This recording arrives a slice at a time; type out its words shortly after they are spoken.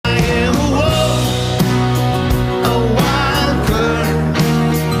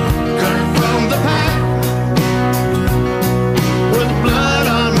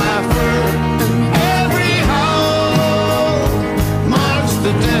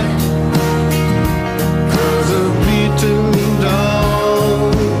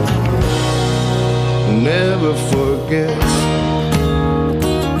never forgets.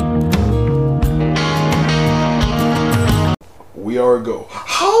 We are a go.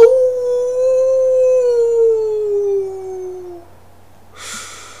 How?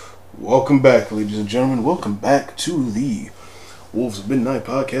 Welcome back, ladies and gentlemen. Welcome back to the Wolves of Midnight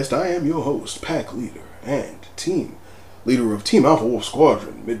podcast. I am your host, pack leader and team leader of Team Alpha Wolf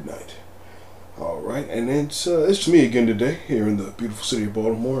Squadron Midnight. All right, and it's me again today here in the beautiful city of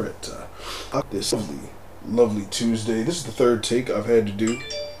Baltimore at this lovely Tuesday. This is the third take I've had to do.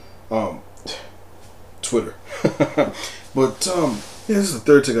 Twitter, but yeah, this is the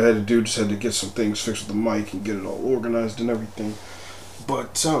third take I had to do. Just had to get some things fixed with the mic and get it all organized and everything.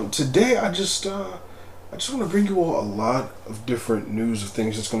 But today I just want to bring you all a lot of different news of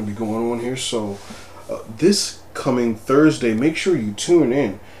things that's going to be going on here. So this coming Thursday, make sure you tune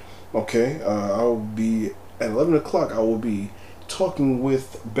in. Okay, I'll be at 11 o'clock. I will be talking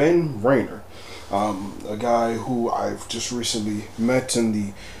with Ben Rayner, a guy who I've just recently met in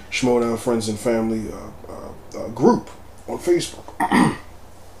the Schmodown Friends and Family group on Facebook.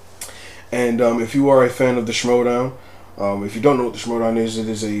 And if you are a fan of the Schmodown, if you don't know what the Schmodown is, it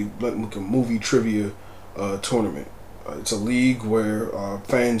is a movie trivia tournament. It's a league where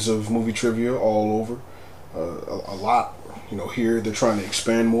fans of movie trivia all over, a lot, here they're trying to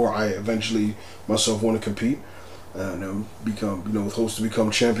expand more. I eventually myself want to compete and become, with hopes to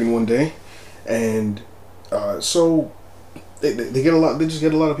become champion one day. And so they get a lot. They just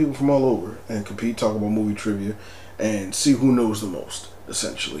get a lot of people from all over and compete, talk about movie trivia, and see who knows the most,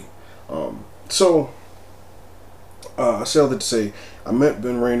 essentially. I say all that to say, I met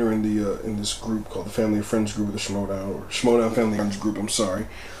Ben Rayner in this group called the Family and Friends group of the Schmodown, or Schmodown Family and Friends group. I'm sorry.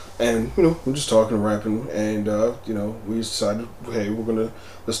 And we're just talking and rapping, and we decided, hey,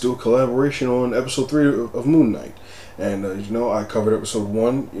 let's do a collaboration on episode 3 of Moon Knight. And I covered episode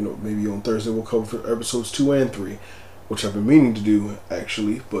 1. Maybe on Thursday we'll cover episodes 2 and 3, which I've been meaning to do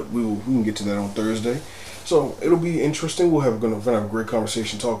actually, but we can get to that on Thursday. So it'll be interesting. We're gonna have a great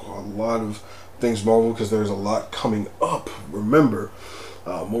conversation, talk a lot of things Marvel, because there's a lot coming up. Remember,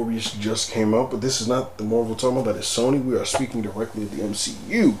 Morbius just came out, but this is not the Marvel we're talking about. That is Sony. We are speaking directly of the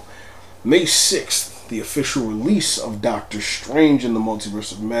MCU. May 6th, the official release of Doctor Strange in the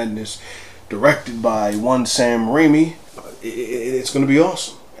Multiverse of Madness, directed by one Sam Raimi. It's going to be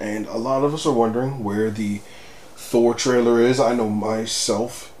awesome. And a lot of us are wondering where the Thor trailer is. I know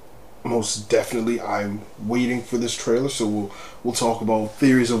myself, most definitely, I'm waiting for this trailer. So we'll talk about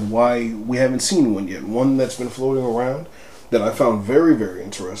theories of why we haven't seen one yet. One that's been floating around that I found very, very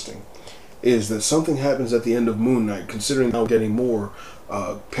interesting is that something happens at the end of Moon Knight, considering now getting more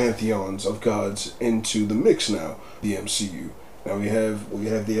pantheons of gods into the mix now, the MCU. Now we have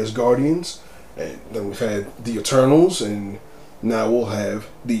the Asgardians, and then we've had the Eternals, and now we'll have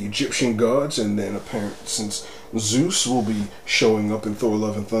the Egyptian gods, and then apparently, since Zeus will be showing up in Thor: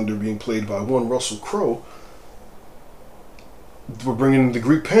 Love and Thunder, being played by one Russell Crowe, we're bringing in the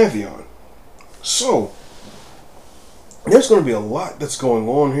Greek pantheon. So there's going to be a lot that's going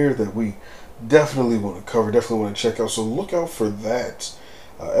on here that we definitely want to cover, definitely want to check out. So look out for that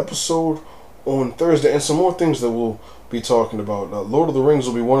episode on Thursday, and some more things that we'll be talking about. Lord of the Rings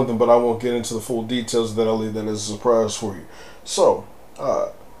will be one of them, but I won't get into the full details of that. I'll leave that as a surprise for you. So,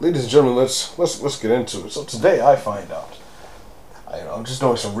 ladies and gentlemen, let's get into it. So today I find out, I'm just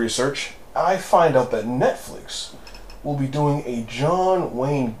doing some research. I find out that Netflix will be doing a John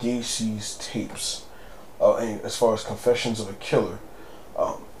Wayne Gacy's tapes, as far as Confessions of a Killer.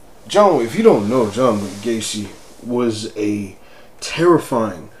 If you don't know, John Wayne Gacy was a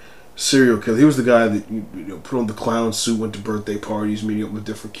terrifying serial killer. He was the guy that put on the clown suit, went to birthday parties, meeting up with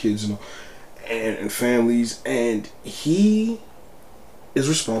different kids and families, and he is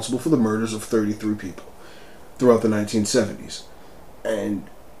responsible for the murders of 33 people throughout the 1970s. And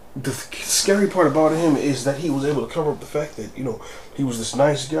the scary part about him is that he was able to cover up the fact that he was this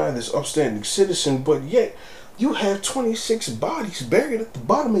nice guy, this upstanding citizen, but yet you have 26 bodies buried at the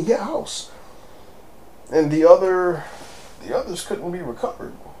bottom of your house, and the others couldn't be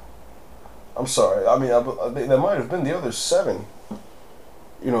recovered. I'm sorry. I mean, there might have been the other 7.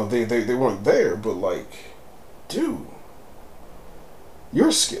 They weren't there, but dude,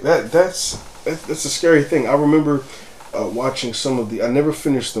 you're scared. That's a scary thing. I remember watching some of I never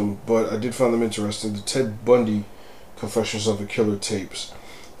finished them, but I did find them interesting. The Ted Bundy Confessions of a Killer tapes.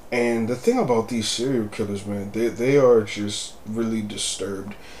 And the thing about these serial killers, man, they are just really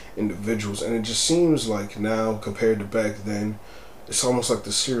disturbed individuals. And it just seems like now, compared to back then, it's almost like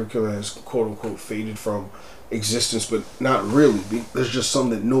the serial killer has quote-unquote faded from existence, but not really. There's just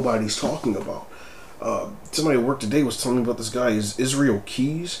something that nobody's talking about. Somebody at work today was telling me about this guy, is Israel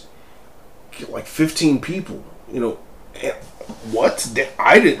Keys. like 15 people. You know, and what?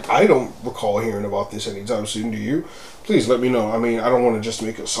 I don't recall hearing about this anytime soon. Do you? Please let me know. I mean, I don't want to just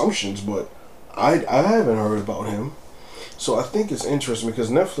make assumptions, but I haven't heard about him. So I think it's interesting because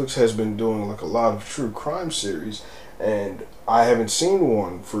Netflix has been doing like a lot of true crime series, and I haven't seen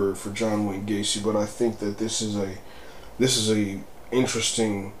one for John Wayne Gacy, but I think that this is a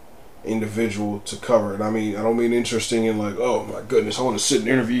interesting individual to cover. And I mean, I don't mean interesting in like, oh my goodness, I want to sit and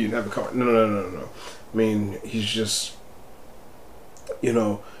interview and have a cover. No, no, no, no, no. I mean, he's just, you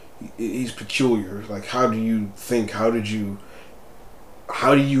know, he's peculiar. Like, how do you think? How do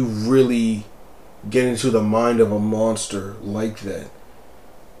you really get into the mind of a monster like that?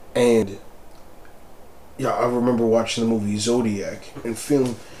 And yeah, I remember watching the movie Zodiac and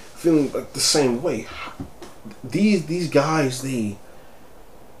feeling like the same way. These guys, they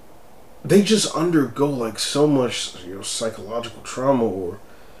just undergo like so much, psychological trauma or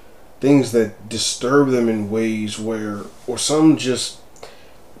things that disturb them in ways where, or some just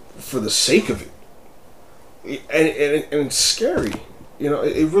for the sake of and it's scary.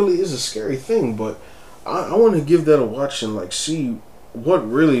 It really is a scary thing. But I want to give that a watch and like see what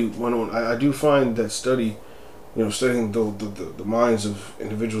really went on. I do find that studying the minds of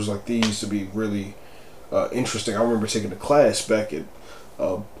individuals like these to be really interesting. I remember taking a class back at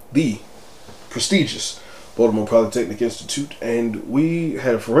the prestigious Baltimore Polytechnic Institute, and we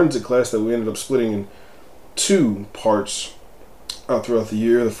had a forensic class that we ended up splitting in two parts throughout the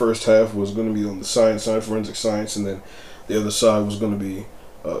year. The first half was going to be on the science side, forensic science, and then the other side was going to be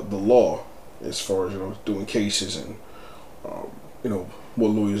the law, as far as doing cases and what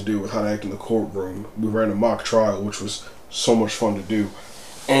lawyers do with how to act in the courtroom. We ran a mock trial, which was so much fun to do.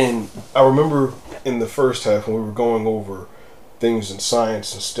 And I remember in the first half when we were going over things in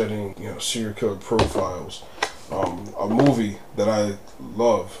science and studying, serial killer profiles, a movie that I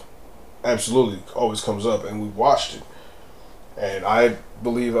love absolutely always comes up, and we watched it. And I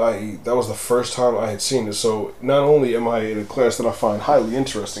believe that was the first time I had seen it. So not only am I in a class that I find highly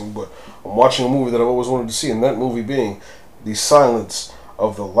interesting, but I'm watching a movie that I've always wanted to see, and that movie being The Silence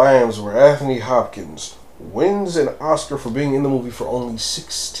of the Lambs, where Anthony Hopkins wins an Oscar for being in the movie for only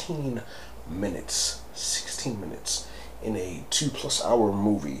 16 minutes. 16 minutes in a 2+ hour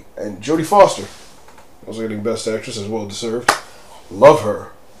movie. And Jodie Foster was getting Best Actress, as well deserved. Love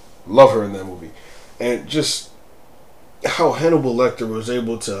her in that movie. And just how Hannibal Lecter was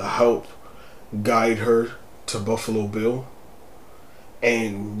able to help guide her to Buffalo Bill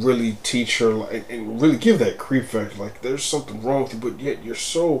and really teach her and really give that creep factor, like there's something wrong with you, but yet you're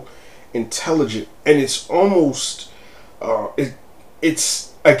so intelligent. And it's almost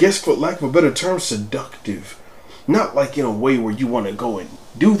it's, I guess, for lack of a better term, seductive. Not like in a way where you want to go and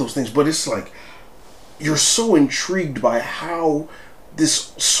do those things, but it's like you're so intrigued by how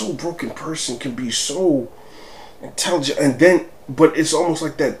this so broken person can be so intelligent, and then, but it's almost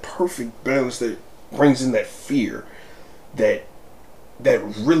like that perfect balance that brings in that fear that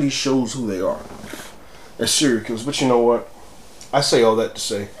really shows who they are as serial killers. But you know what? I say all that to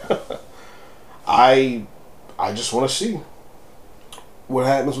say, I just want to see what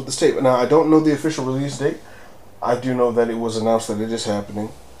happens with this tape. Now, I don't know the official release date. I do know that it was announced that it is happening.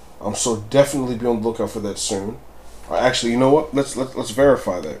 So definitely be on the lookout for that soon. Actually, you know what? Let's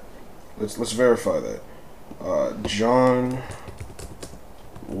verify that. Let's verify that. John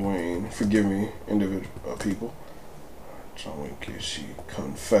Wayne, forgive me, individual people. John Wayne Gacy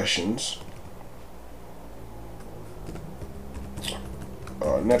Confessions.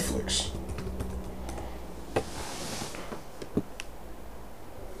 Netflix.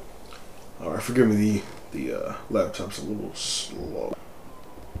 Alright, forgive me, the laptop's a little slow.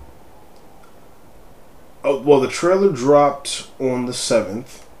 Oh, well, the trailer dropped on the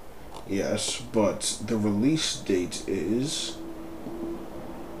 7th. Yes, but the release date is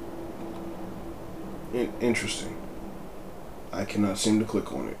interesting. I cannot seem to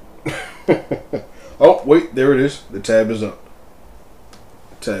click on it. Oh, wait, there it is. The tab is up.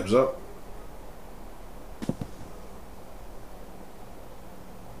 Tab's up.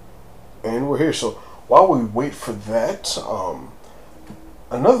 And we're here. So while we wait for that,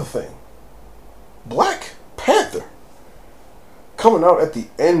 another thing. Black Panther coming out at the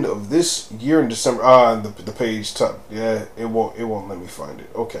end of this year in December. The page top. Yeah, it won't let me find it.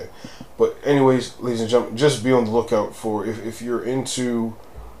 Okay, but anyways, ladies and gentlemen, just be on the lookout for, if you're into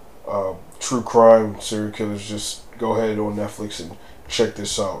true crime, serial killers, just go ahead on Netflix and check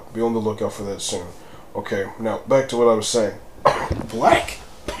this out. Be on the lookout for that soon. Okay, now back to what I was saying. Black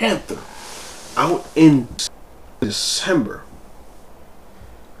Panther out in December.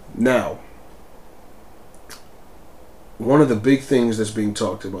 Now, one of the big things that's being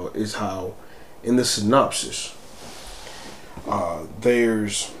talked about is how, in the synopsis,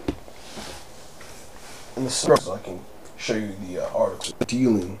 there's in the synopsis, I can show you the article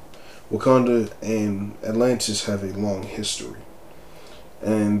dealing. Wakanda and Atlantis have a long history,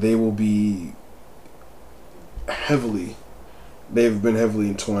 and they will be heavily. They've been heavily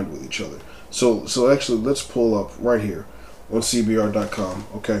entwined with each other. So actually, let's pull up right here on CBR.com.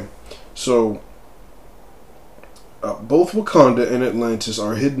 Okay, so both Wakanda and Atlantis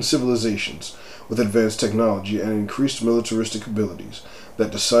are hidden civilizations with advanced technology and increased militaristic abilities that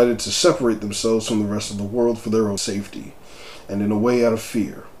decided to separate themselves from the rest of the world for their own safety, and in a way out of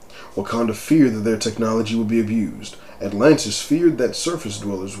fear. Wakanda feared that their technology would be abused. Atlantis feared that surface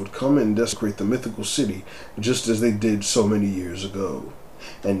dwellers would come and desecrate the mythical city just as they did so many years ago.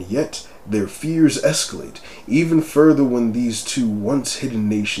 And yet, their fears escalate even further when these two once hidden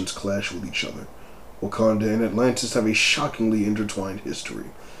nations clash with each other. Wakanda and Atlantis have a shockingly intertwined history.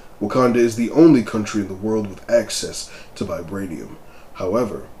 Wakanda is the only country in the world with access to vibranium.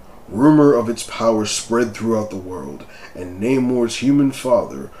 However, rumor of its power spread throughout the world, and Namor's human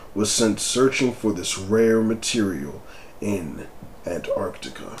father was sent searching for this rare material in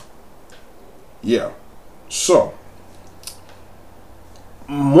Antarctica. Yeah, so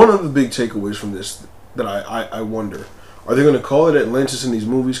one of the big takeaways from this that I wonder, are they going to call it Atlantis in these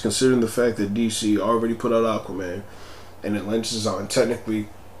movies, considering the fact that DC already put out Aquaman and Atlantis is out? And technically,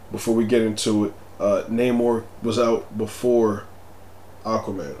 before we get into it, Namor was out before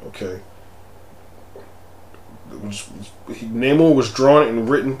Aquaman, okay? Namor was drawn and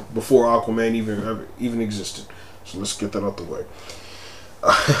written before Aquaman even existed. So let's get that out the way.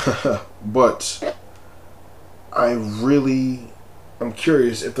 But I'm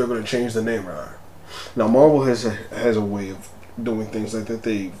curious if they're going to change the name or not. Now, Marvel has a way of doing things like that.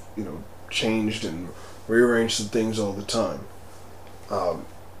 They've changed and rearranged some things all the time,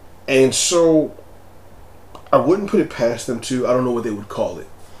 and so I wouldn't put it past them to. I don't know what they would call it,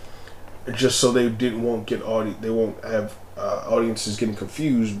 just so they won't have audiences getting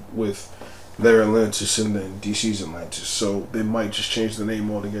confused with their Atlantis and then DC's Atlantis. So they might just change the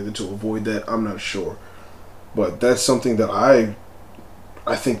name altogether to avoid that. I'm not sure, but that's something that I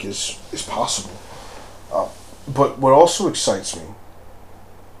think is possible. But what also excites me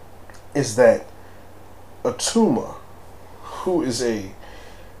is that Atuma, who is an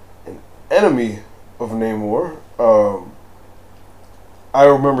enemy of Namor, I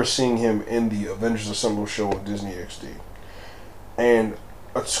remember seeing him in the Avengers Assemble show on Disney XD. And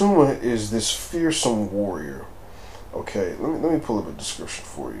Atuma is this fearsome warrior. Okay, let me pull up a description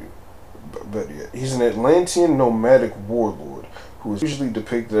for you. Better yet, he's an Atlantean nomadic warlord who is usually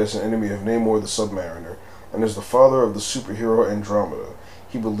depicted as an enemy of Namor the Submariner, and is the father of the superhero Andromeda.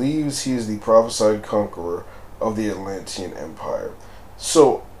 He believes he is the prophesied conqueror of the Atlantean Empire.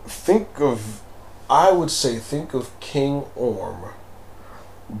 So I would say think of King Orm,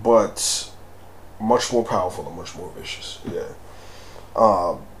 but much more powerful and much more vicious.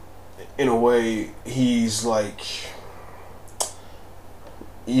 Yeah. In a way, he's like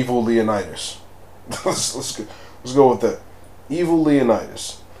evil Leonidas. let's go with that. Evil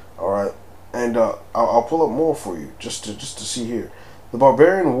Leonidas. All right. And I'll pull up more for you just to see here. The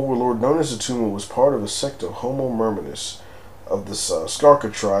barbarian warlord known as Atuma was part of a sect of Homo Merminus of this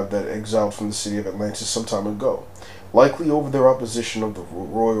Skarka tribe that exiled from the city of Atlantis some time ago, likely over their opposition of the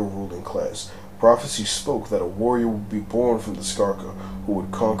royal ruling class. Prophecy spoke that a warrior would be born from the Skarka who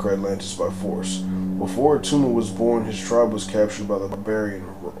would conquer Atlantis by force. Before Atuma was born, his tribe was captured by the barbarian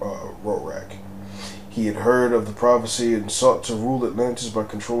Rorak. He had heard of the prophecy and sought to rule Atlantis by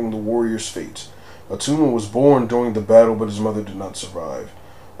controlling the warrior's fate. Atuma was born during the battle, but his mother did not survive.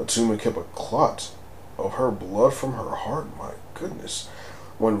 Atuma kept a clot of her blood from her heart. My goodness.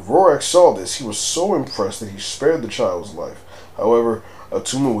 When Rorak saw this, he was so impressed that he spared the child's life. However,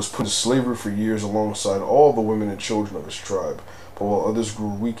 Atuma was put into slavery for years alongside all the women and children of his tribe. But while others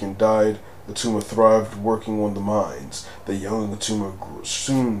grew weak and died, Atuma thrived working on the mines. The young Atuma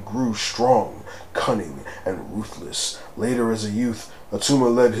soon grew strong, cunning, and ruthless. Later, as a youth,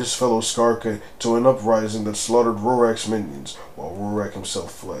 Atuma led his fellow Skarka to an uprising that slaughtered Rorak's minions, while Rorak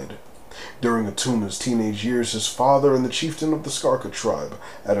himself fled. During Atuma's teenage years, his father and the chieftain of the Skarka tribe,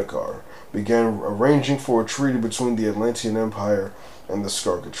 Adakar, began arranging for a treaty between the Atlantean Empire and the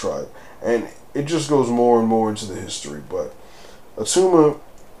Skarka tribe. And it just goes more and more into the history, but Atuma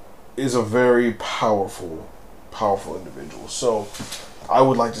is a very powerful individual. So I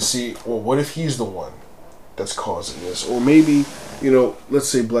would like to see, well, what if he's the one that's causing this? Or maybe, let's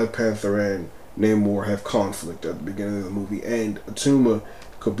say Black Panther and Namor have conflict at the beginning of the movie, and Atuma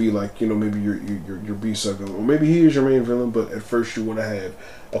could be like, you know, maybe your B-side villain, or maybe he is your main villain, but at first you want to have,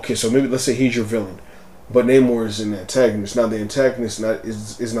 okay, so maybe let's say he's your villain, but Namor is an antagonist. Now the antagonist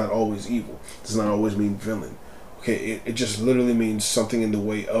is not always evil. Does not always mean villain. Okay, it just literally means something in the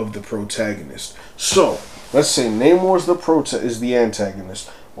way of the protagonist. So let's say Namor is the antagonist,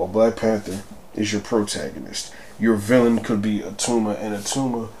 while Black Panther is your protagonist. Your villain could be Atuma, and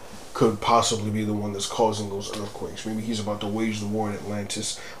Atuma could possibly be the one that's causing those earthquakes. Maybe he's about to wage the war in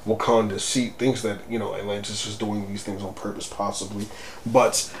Atlantis. Wakanda thinks that, you know, Atlantis is doing these things on purpose, possibly.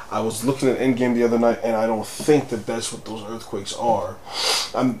 But I was looking at Endgame the other night, and I don't think that that's what those earthquakes are.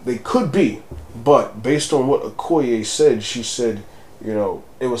 They could be, but based on what Okoye said, she said, you know,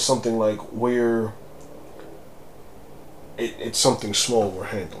 it was something like where it's something small we're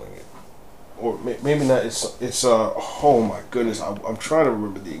handling. Or maybe not. It's oh my goodness, I'm trying to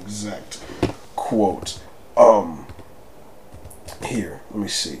remember the exact quote. Here, let me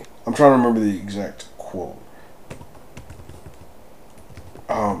see. I'm trying to remember the exact quote.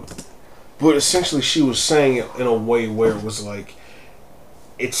 But essentially she was saying it in a way where it was like,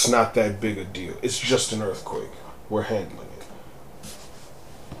 it's not that big a deal. It's just an earthquake. We're handling it.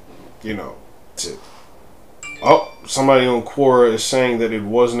 You know. Oh, somebody on Quora is saying that it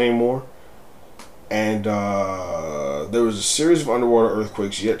was Namor. And there was a series of underwater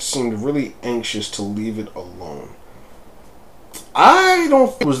earthquakes, yet seemed really anxious to leave it alone. I don't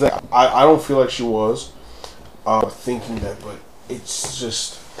think it was that. I don't feel like she was thinking that, but it's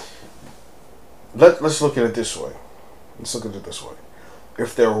just... Let's look at it this way. Let's look at it this way.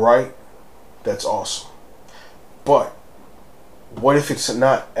 If they're right, that's awesome. But what if it's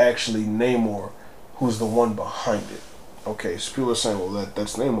not actually Namor who's the one behind it? Okay, so people are saying, well,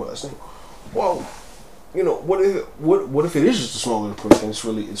 that's Namor, that's Namor. Well, you know, what if it is just a small earthquake and it's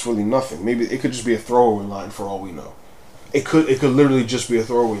really nothing? Maybe it could just be a throwaway line for all we know. It could literally just be a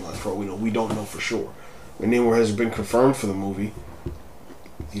throwaway line for all we know. We don't know for sure. And Namor hasn't been confirmed for the movie.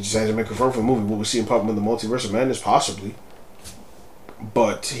 He just hasn't been confirmed for the movie. Will we see him pop up in the Multiverse of Madness? Possibly.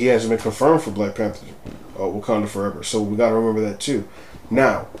 But he hasn't been confirmed for Black Panther, Wakanda Forever. So we gotta remember that too.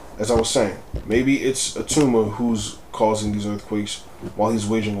 Now, as I was saying, maybe it's Atuma who's causing these earthquakes while he's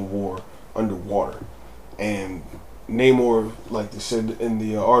waging a war underwater. And Namor, like they said in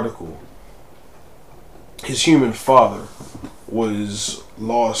the article, his human father was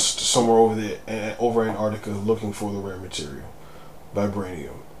lost somewhere over Antarctica looking for the rare material,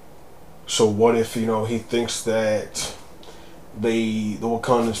 vibranium. So what if, you know, he thinks that the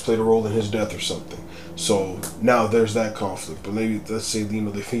Wakandans played a role in his death or something? So now there's that conflict. But maybe, let's say, you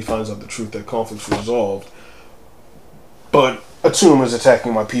know, if he finds out the truth, that conflict's resolved. But Atuma is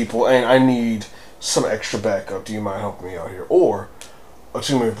attacking my people, and I need some extra backup. Do you mind helping me out here? Or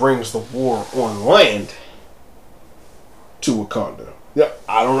Atuma brings the war on land to Wakanda. Yeah,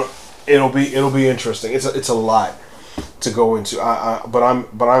 I don't know. It'll be interesting. It's a lot to go into. But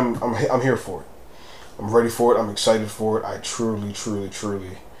I'm here for it. I'm ready for it. I'm excited for it. I truly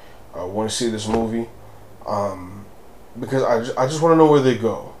want to see this movie, because I just want to know where they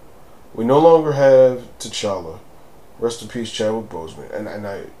go. We no longer have T'Challa. Rest in peace, Chadwick Boseman.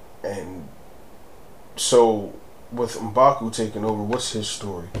 And so with M'Baku taking over, what's his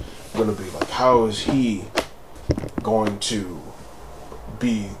story going to be like? How is he going to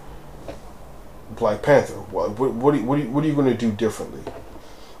be Black Panther? What are you going to do differently?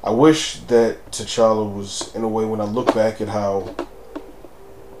 I wish that T'Challa was, in a way, when I look back at how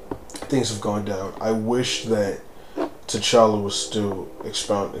things have gone down, I wish that T'Challa was still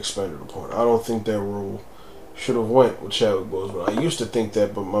expanded upon. I don't think that role should have went with Chadwick Boseman. I used to think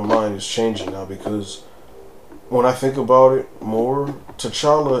that, but my mind is changing now, because when I think about it more,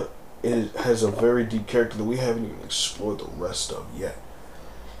 T'Challa has a very deep character that we haven't even explored the rest of yet.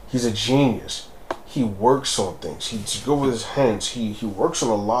 He's a genius. He works on things. He's good with his hands. He works on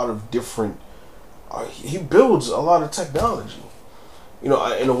a lot of different... he builds a lot of technology. You know,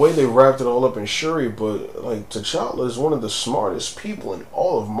 in a way they wrapped it all up in Shuri, but like T'Challa is one of the smartest people in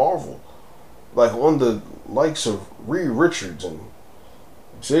all of Marvel. Like on the likes of Reed Richards and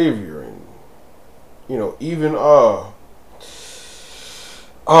Xavier, and you know, even oh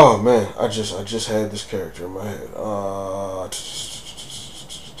man, I just had this character in my head.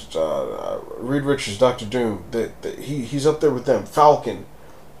 Reed Richards, Doctor Doom. He's up there with them. Falcon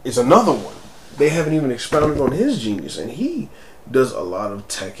is another one. They haven't even expounded on his genius, and he does a lot of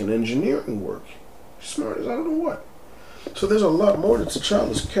tech and engineering work. Smart as I don't know what. So there's a lot more to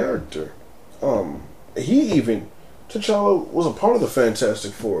T'Challa's character. T'Challa was a part of the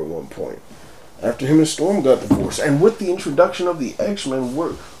Fantastic Four at one point, after him and Storm got divorced. And with the introduction of the X-Men,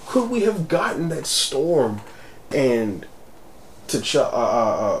 could we have gotten that Storm and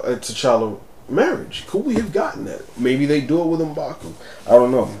T'Challa marriage. Could we have gotten that? Maybe they do it with M'Baku. I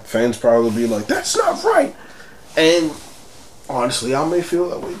don't know. Fans probably be like, that's not right. And honestly, I may feel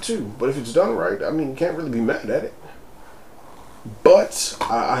that way too. But if it's done right, I mean, you can't really be mad at it. But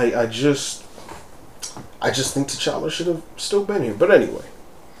I just think T'Challa should have still been here. But anyway,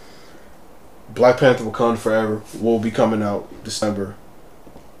 Black Panther Wakanda Forever will be coming out December.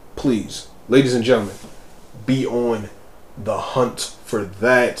 Please, ladies and gentlemen, be on the hunt for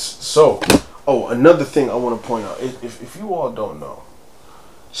that. So, another thing I want to point out. If you all don't know,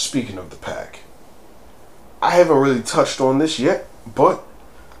 speaking of the pack, I haven't really touched on this yet, but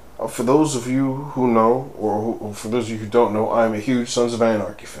for those of you who know, or for those of you who don't know, I am a huge Sons of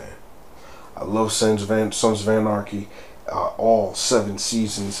Anarchy fan. I love Sons of Anarchy, all 7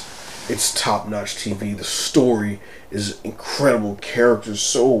 seasons. It's top-notch TV. The story is incredible. Characters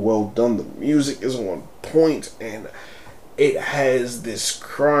so well done. The music is on point, and it has this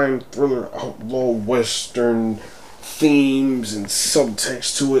crime thriller, outlaw western themes and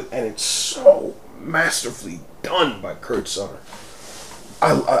subtext to it, and it's so masterfully done by Kurt Sutter.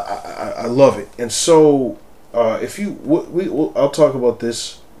 I love it. And so I'll talk about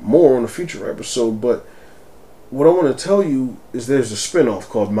this more on a future episode, but what I want to tell you is there's a spinoff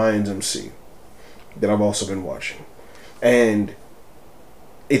called Mayans MC that I've also been watching, and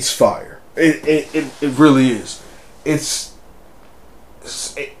it's fire. It really is. It's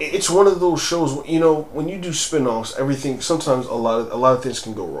one of those shows. You know, when you do spinoffs, everything, sometimes a lot of things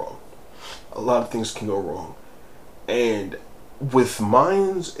can go wrong. And with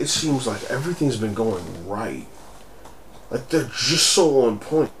Mayans, it seems like everything's been going right. Like, they're just so on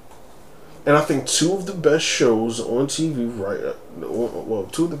point. And I think 2 of the best shows on TV, well,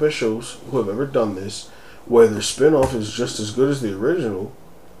 2 of the best shows who have ever done this, where their spinoff is just as good as the original,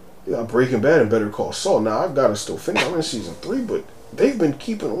 you got Breaking Bad and Better Call Saul. Now, I've got to still finish. I'm in season 3, but they've been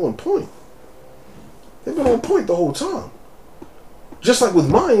keeping on point. They've been on point the whole time. Just like with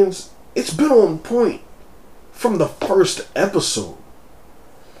Mayans, it's been on point from the first episode.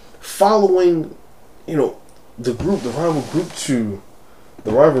 Following,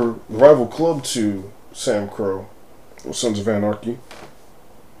 the rival club to Sam Crow, or Sons of Anarchy,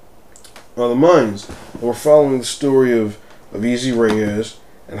 the Mayans. We're following the story of Easy Reyes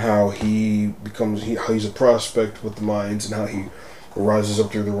and how he's a prospect with the Mayans, and how he rises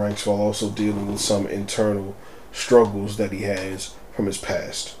up through the ranks while also dealing with some internal struggles that he has from his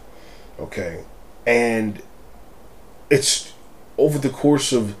past. Okay, and it's over the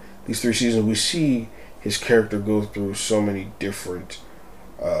course of these 3 seasons, we see his character go through so many different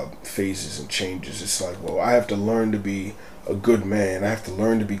phases and changes. It's like, well, I have to learn to be a good man. I have to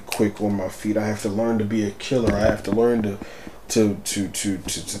learn to be quick on my feet. I have to learn to be a killer. I have to learn to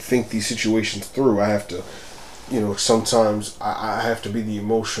think these situations through. I have to, sometimes I have to be the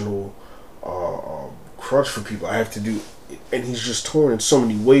emotional crutch for people. I have to do, and he's just torn in so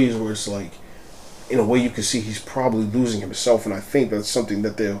many ways where it's like, in a way you can see he's probably losing himself, and I think that's something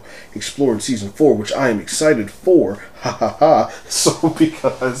that they'll explore in season 4, which I am excited for. Ha ha ha. So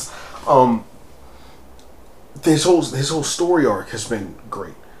because his whole story arc has been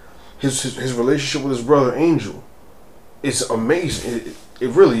great. His relationship with his brother Angel is amazing.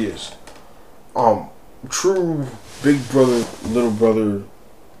 It really is. True big brother, little brother.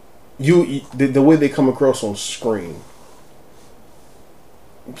 The way they come across on screen.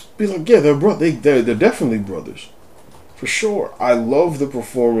 Be like, yeah, they're definitely brothers, for sure. I love the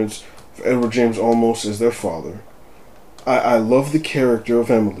performance of Edward James Olmos as their father. I love the character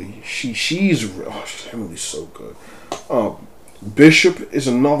of Emily. Emily's so good. Bishop is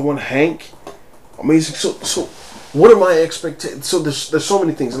another one. Hank, amazing. So what am I expecting? So there's so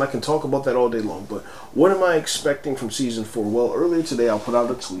many things, and I can talk about that all day long. But what am I expecting from season 4? Well, earlier today I put out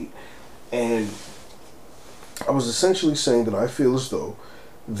a tweet, and I was essentially saying that I feel as though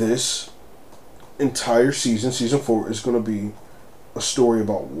this entire season 4, is going to be a story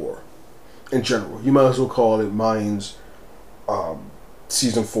about war in general. You might as well call it Mayans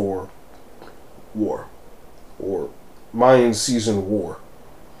season 4 war, or Mayans season war.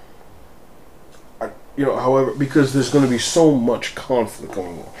 However, because there's going to be so much conflict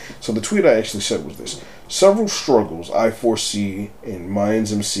going on. So the tweet I actually said was this: several struggles I foresee in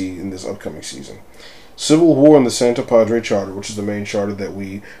Mayans MC in this upcoming season. Civil war in the Santa Padre Charter, which is the main charter that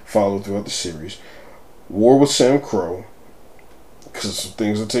we follow throughout the series. War with Sam Crow, because some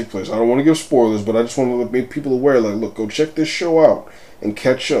things that take place. I don't want to give spoilers, but I just want to make people aware, like, look, go check this show out and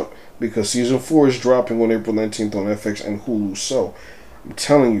catch up, because season 4 is dropping on April 19th on FX and Hulu. So, I'm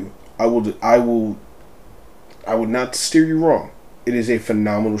telling you, I would not steer you wrong. It is a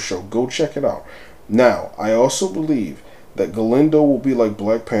phenomenal show. Go check it out. Now, I also believe that Galindo will be like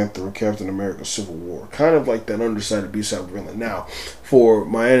Black Panther or Captain America Civil War. Kind of like that undersided B-side villain. Now, for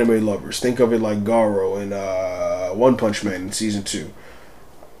my anime lovers, think of it like Garo in One Punch Man in Season 2.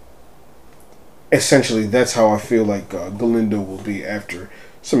 Essentially, that's how I feel like Galindo will be after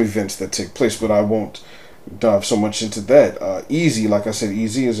some events that take place, but I won't dive so much into that. Easy, like I said,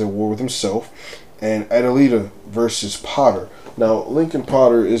 Easy is at war with himself, and Adelita versus Potter. Now, Lincoln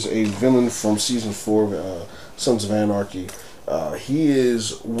Potter is a villain from Season 4 of Sons of Anarchy. He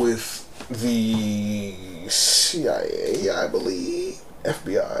is with the CIA, I believe.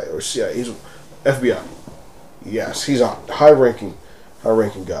 FBI or CIA. He's FBI. Yes, he's a high-ranking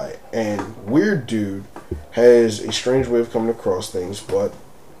guy. And weird dude has a strange way of coming across things, but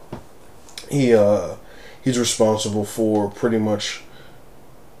he's responsible for pretty much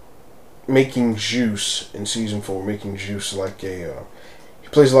making Juice in Season 4, making Juice like a... he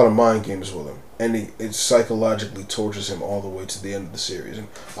plays a lot of mind games with him, and it psychologically tortures him all the way to the end of the series. And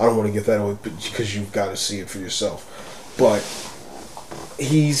I don't want to give that away because you've got to see it for yourself. But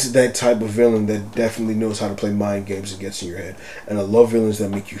he's that type of villain that definitely knows how to play mind games and gets in your head. And I love villains that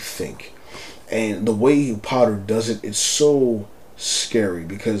make you think. And the way Potter does it, it's so scary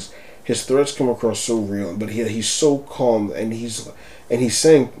because his threats come across so real, but he's so calm, and he's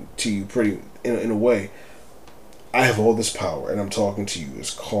saying to you pretty in a way, I have all this power, and I'm talking to you as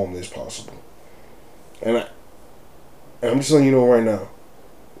calmly as possible. And I'm just letting you know right now,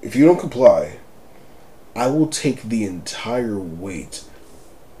 if you don't comply, I will take the entire weight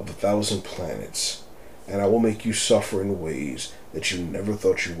of 1,000 planets, and I will make you suffer in ways that you never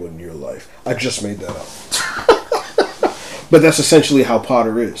thought you would in your life. I just made that up. But that's essentially how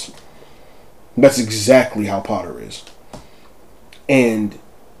Potter is. That's exactly how Potter is. And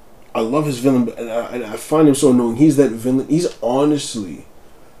I love his villain, and I find him so annoying. He's that villain. He's honestly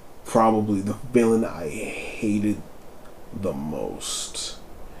probably the villain I hated the most.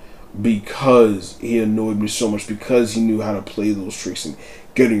 Because he annoyed me so much. Because he knew how to play those tricks and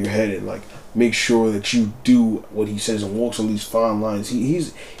get in your head and like make sure that you do what he says and walks on these fine lines.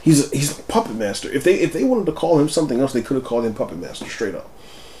 He's a puppet master. If they wanted to call him something else, they could have called him Puppet Master straight up.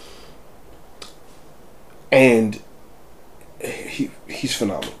 And he's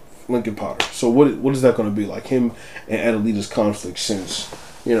phenomenal, Lincoln Potter. So what is that going to be like? Him and Adelita's conflict, since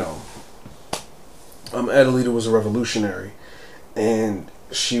Adelita was a revolutionary, and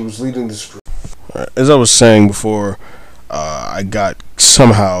she was leading this group. As I was saying before, I got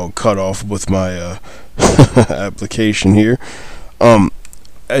somehow cut off with my application here.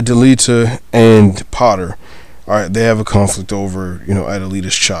 Adelita and Potter, all right, they have a conflict over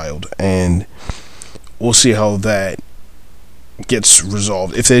Adelita's child, and we'll see how that gets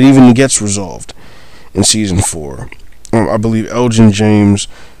resolved, if it even gets resolved in Season 4. I believe Elgin James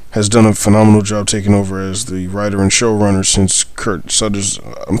has done a phenomenal job taking over as the writer and showrunner since Kurt Sutter's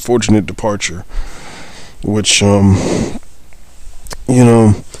unfortunate departure, which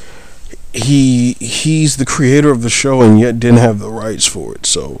he's the creator of the show and yet didn't have the rights for it.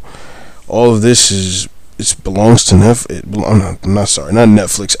 So all of this belongs to not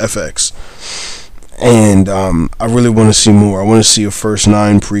Netflix, FX. And I really want to see more. I want to see a First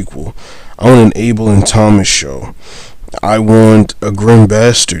 9 prequel. I want an Abel and Thomas show. I want a Grim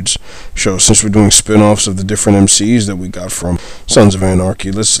Bastards show, since we're doing spin-offs of the different MCs that we got from Sons of Anarchy.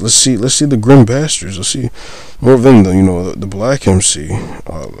 Let's see the Grim Bastards. Let's see more of them. The Black MC.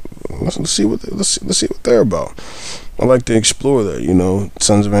 Let's see what they're about. I like to explore that.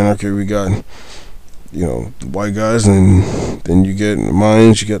 Sons of Anarchy. We got the white guys, and then you get the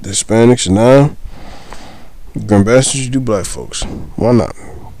Mayans, you got the Hispanics, and now Grim Bastards, you do black folks. Why not?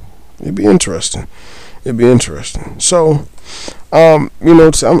 It'd be interesting. So, I'm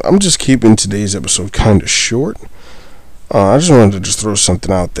just keeping today's episode kind of short. I just wanted to throw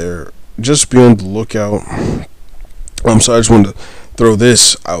something out there. Just be on the lookout. I just wanted to throw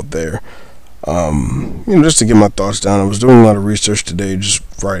this out there. Just to get my thoughts down. I was doing a lot of research today, just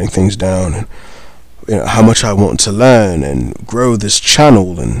writing things down, and how much I want to learn and grow this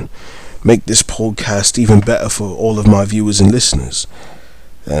channel and make this podcast even better for all of my viewers and listeners.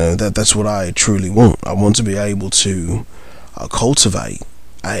 That's what I truly want. I want to be able to cultivate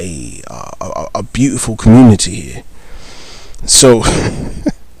a beautiful community here. So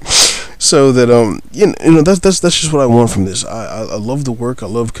that that's just what I want from this. I love the work. I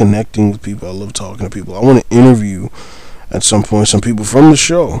love connecting with people. I love talking to people. I want to interview at some point some people from the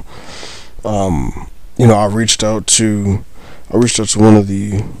show. I reached out to one of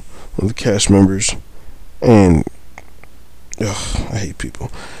the cast members, and I hate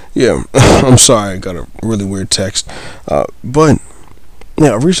people. Yeah, I'm sorry, I got a really weird text. But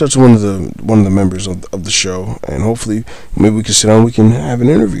yeah, I reached out to one of the members of the show, and hopefully maybe we can sit down, we can have an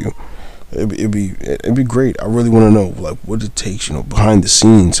interview. It'd be great. I really want to know like what it takes, behind the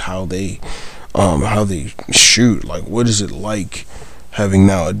scenes, how they shoot. Like, what is it like having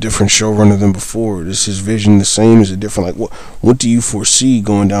now a different showrunner than before? Is his vision the same? Is it different? Like, what do you foresee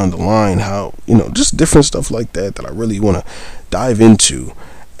going down the line? How, just different stuff like that I really want to dive into.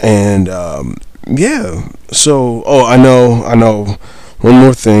 And yeah. So, oh, I know. One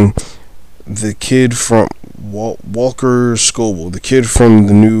more thing. The kid from Walker Scobell, the kid from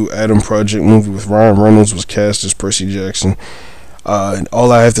the new Adam Project movie with Ryan Reynolds, was cast as Percy Jackson. And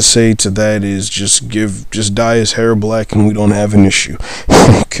all I have to say to that is just dye his hair black and we don't have an issue.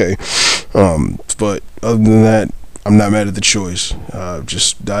 Okay. But other than that, I'm not mad at the choice.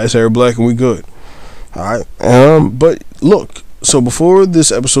 Just dye his hair black and we good. Alright. But look, so before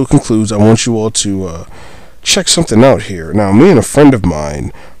this episode concludes, I want you all to check something out here. Now, me and a friend of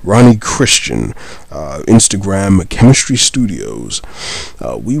mine, Ronnie Christian, Instagram Chemistry Studios,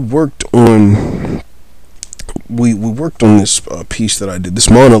 we worked on this piece that I did, this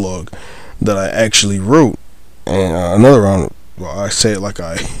monologue that I actually wrote, and another round. Well, I say it like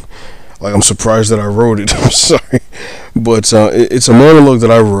I'm surprised that I wrote it. I'm sorry, but it's a monologue that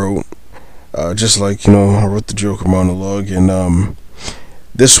I wrote, just like I wrote the Joker monologue, and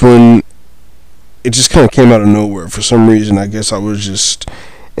this one, it just kind of came out of nowhere for some reason. I guess I was just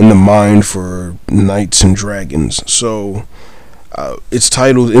in the mind for Knights and Dragons. So it's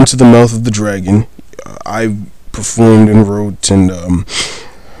titled "Into the Mouth of the Dragon." I performed and wrote, and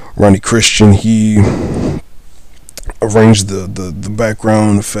Ronnie Christian, he arranged the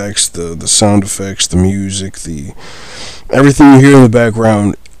background effects, the sound effects, the music, everything you hear in the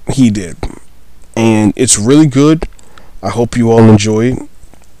background, he did. And it's really good. I hope you all enjoy it.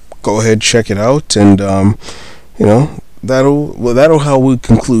 Go ahead, check it out, and that'll how we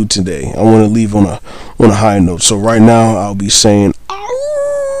conclude today. I want to leave on a high note. So right now I'll be saying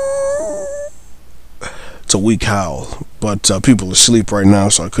it's a weak howl, but people are asleep right now,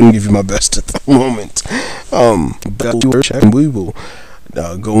 so I couldn't give you my best at the moment. And we will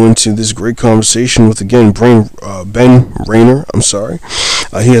go into this great conversation with, again, Ben Rayner. I'm sorry.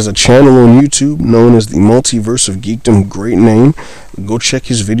 He has a channel on YouTube known as the Multiverse of Geekdom. Great name. Go check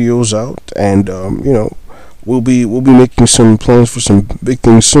his videos out, and we'll be making some plans for some big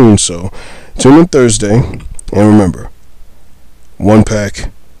things soon. So tune in Thursday, and remember, one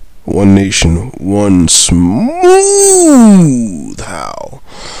pack, one nation, one smooth howl.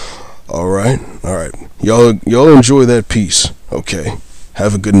 All right. Y'all enjoy that piece. Okay.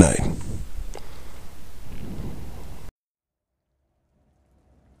 Have a good night.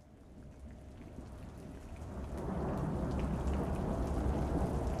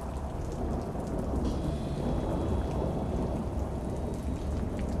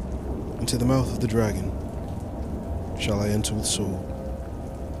 Into the mouth of the dragon shall I enter with soul,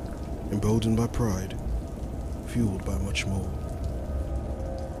 emboldened by pride, fueled by much more.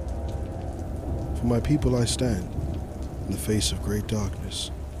 For my people I stand, in the face of great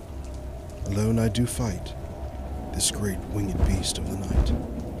darkness. Alone I do fight, this great winged beast of the night.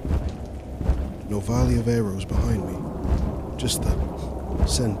 No volley of arrows behind me, just the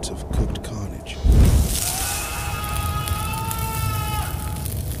scent of cooked carnage.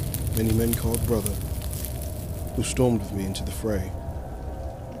 Many men called brother, who stormed with me into the fray,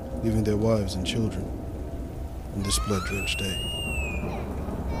 leaving their wives and children on this blood-drenched day.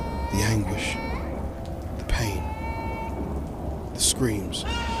 The anguish, the pain, the screams,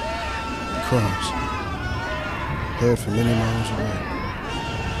 the cries, heard from many miles away,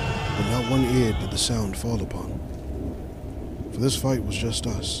 but not one ear did the sound fall upon. For this fight was just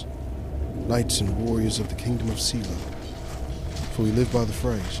us, knights and warriors of the kingdom of Sela, for we live by the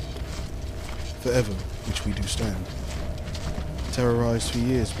phrase, forever which we do stand, terrorized for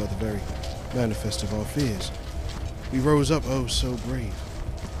years by the very manifest of our fears. We rose up, oh so brave,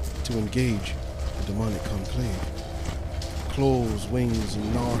 to engage the demonic conclave. Claws, wings,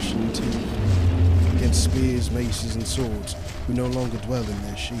 and gnash and teeth, against spears, maces, and swords, who no longer dwell in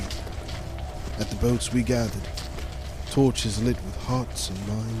their sheath. At the boats we gathered, torches lit with hearts and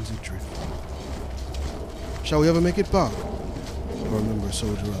minds adrift. Shall we ever make it back? I remember a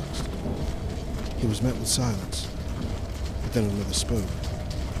soldier asked. He was met with silence, but then another spoke.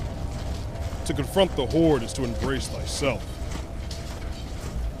 To confront the horde is to embrace thyself.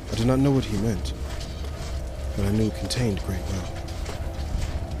 I did not know what he meant, but I knew it contained great well.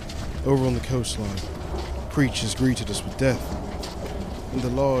 Over on the coastline, creatures greeted us with death. When the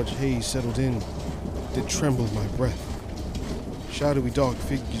large haze settled in, did tremble my breath. Shadowy dark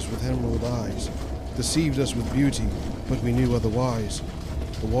figures with emerald eyes deceived us with beauty, but we knew otherwise.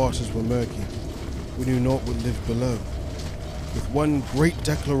 The waters were murky. We knew naught would live below. With one great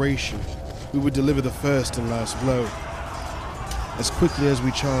declaration, we would deliver the first and last blow. As quickly as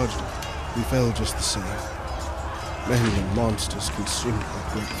we charged, we fell just the same. Men and monsters consumed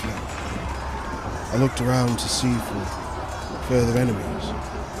by great flame. I looked around to see for further enemies.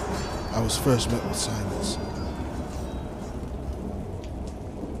 I was first met with silence.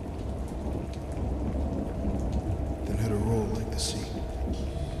 Then heard a roar like the sea.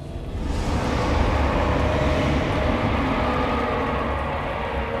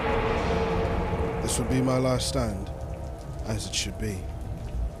 This would be my last stand, as it should be.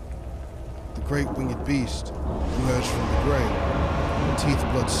 The great winged beast emerged from the grey, teeth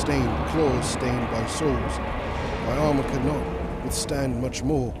blood-stained, claws stained by swords. My armor could not withstand much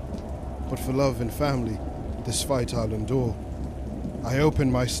more, but for love and family, this fight I'll endure. I open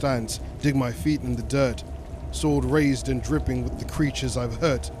my stance, dig my feet in the dirt, sword raised and dripping with the creatures I've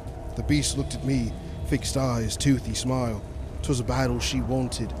hurt. The beast looked at me, fixed eyes, toothy smile. 'Twas a battle she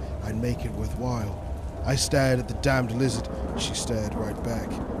wanted, I'd make it worthwhile. I stared at the damned lizard, she stared right back.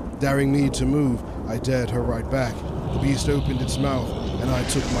 Daring me to move, I dared her right back. The beast opened its mouth, and I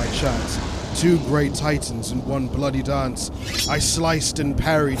took my chance. Two great titans in one bloody dance. I sliced and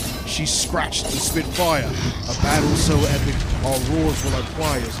parried, she scratched and spit fire. A battle so epic, our roars were like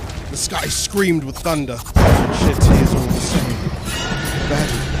choirs. The sky screamed with thunder, shed tears all the same.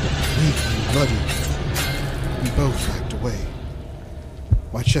 Battered, weak and bloody, we both backed away.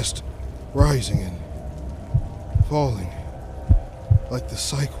 My chest rising and falling, like the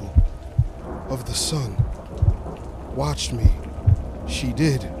cycle of the sun. Watched me, she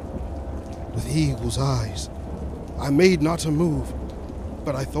did, with eagle's eyes. I made not a move,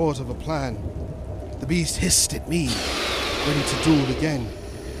 but I thought of a plan. The beast hissed at me, ready to duel again.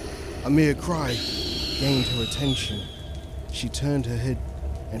 A mere cry gained her attention. She turned her head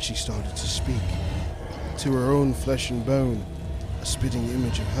and she started to speak. To her own flesh and bone, a spitting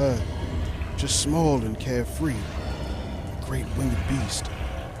image of her, just small and carefree. A great winged beast,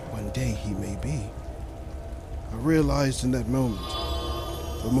 one day he may be. I realized in that moment,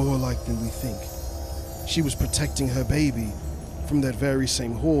 we're more alike than we think. She was protecting her baby from that very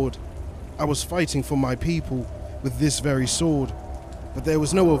same horde. I was fighting for my people with this very sword. But there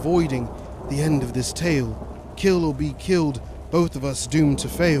was no avoiding the end of this tale. Kill or be killed, both of us doomed to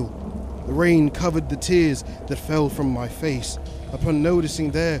fail. The rain covered the tears that fell from my face. Upon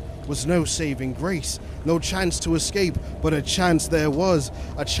noticing there was no saving grace, no chance to escape, but a chance there was,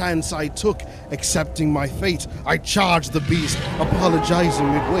 a chance I took, accepting my fate. I charged the beast,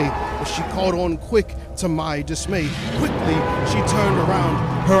 apologizing midway, but she caught on quick to my dismay. Quickly, she turned around,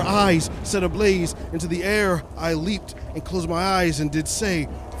 her eyes set ablaze. Into the air I leaped and closed my eyes and did say,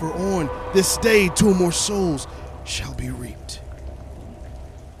 for on this day 2 more souls shall be reaped.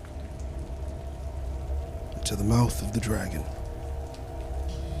 To the mouth of the dragon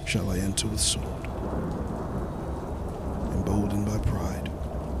shall I enter with sword, emboldened by pride,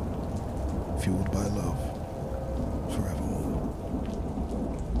 fueled by love, forevermore.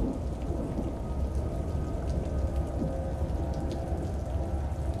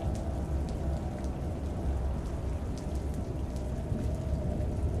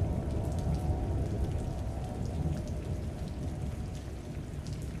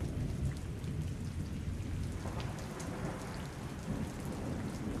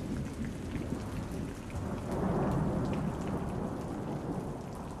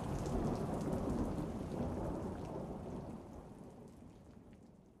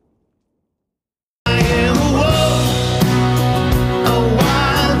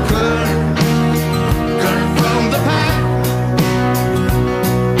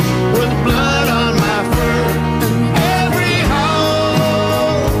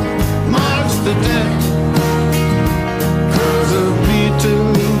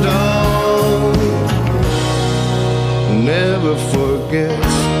 Never forget